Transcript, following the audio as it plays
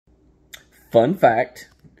Fun fact,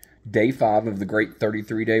 day 5 of the great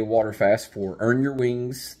 33-day water fast for Earn Your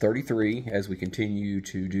Wings 33 as we continue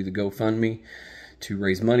to do the GoFundMe to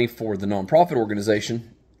raise money for the nonprofit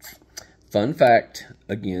organization. Fun fact,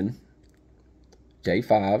 again, day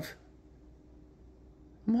 5,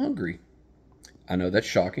 I'm hungry. I know that's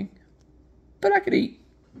shocking, but I could eat.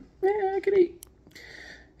 Yeah, I could eat.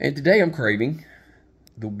 And today I'm craving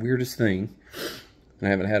the weirdest thing, and I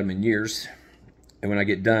haven't had them in years. And when I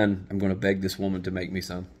get done, I'm going to beg this woman to make me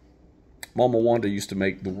some. Mama Wanda used to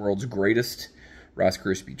make the world's greatest Rice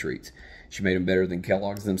Krispie treats. She made them better than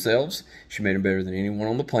Kellogg's themselves. She made them better than anyone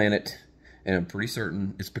on the planet. And I'm pretty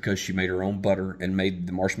certain it's because she made her own butter and made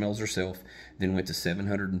the marshmallows herself, then went to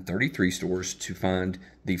 733 stores to find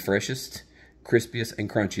the freshest, crispiest, and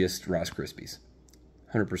crunchiest Rice Krispies.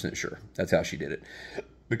 100% sure. That's how she did it.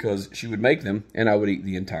 Because she would make them, and I would eat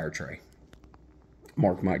the entire tray.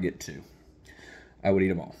 Mark might get 2. I would eat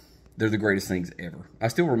them all. They're the greatest things ever. I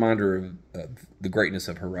still remind her of the greatness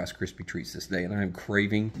of her Rice Krispie treats this day, and I am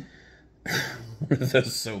craving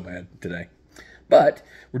those so bad today. But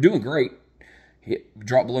we're doing great.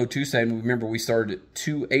 Dropped below 270. Remember, we started at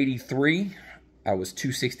 283. I was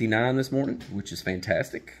 269 this morning, which is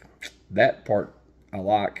fantastic. That part I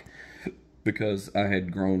like because I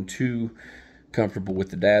had grown too comfortable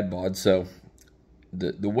with the dad bod. So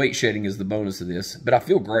the weight shedding is the bonus of this. But I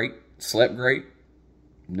feel great. Slept great.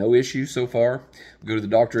 No issues so far. We'll go to the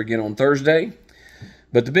doctor again on Thursday.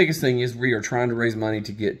 But the biggest thing is we are trying to raise money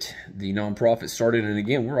to get the nonprofit started. And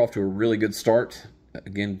again, we're off to a really good start.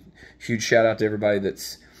 Again, huge shout out to everybody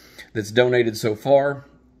that's donated so far.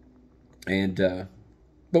 And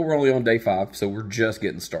but we're only on day 5, so we're just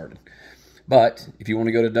getting started. But if you want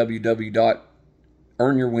to go to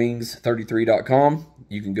www.earnyourwings33.com,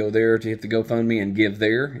 you can go there to hit the GoFundMe and give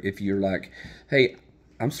there. If you're like, hey,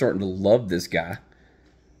 I'm starting to love this guy,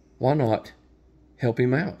 why not help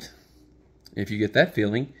him out? If you get that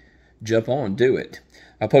feeling, jump on, do it.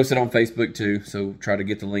 I post it on Facebook too, so try to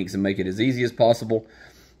get the links and make it as easy as possible.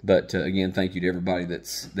 But again, thank you to everybody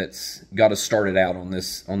that's got us started out on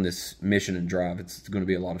this mission and drive. It's going to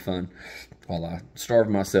be a lot of fun while I starve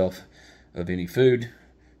myself of any food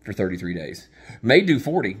for 33 days. May do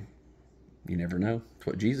 40. You never know. It's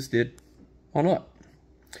what Jesus did. Why not?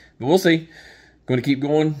 But we'll see. Going to keep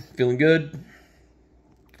going. Feeling good.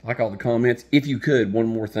 Like all the comments. If you could, one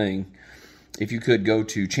more thing. If you could go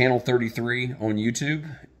to Channel 33 on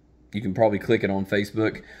YouTube, you can probably click it on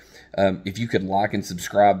Facebook. If you could like and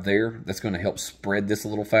subscribe there, that's going to help spread this a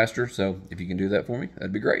little faster. So if you can do that for me,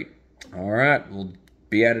 that'd be great. All right, we'll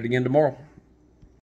be at it again tomorrow.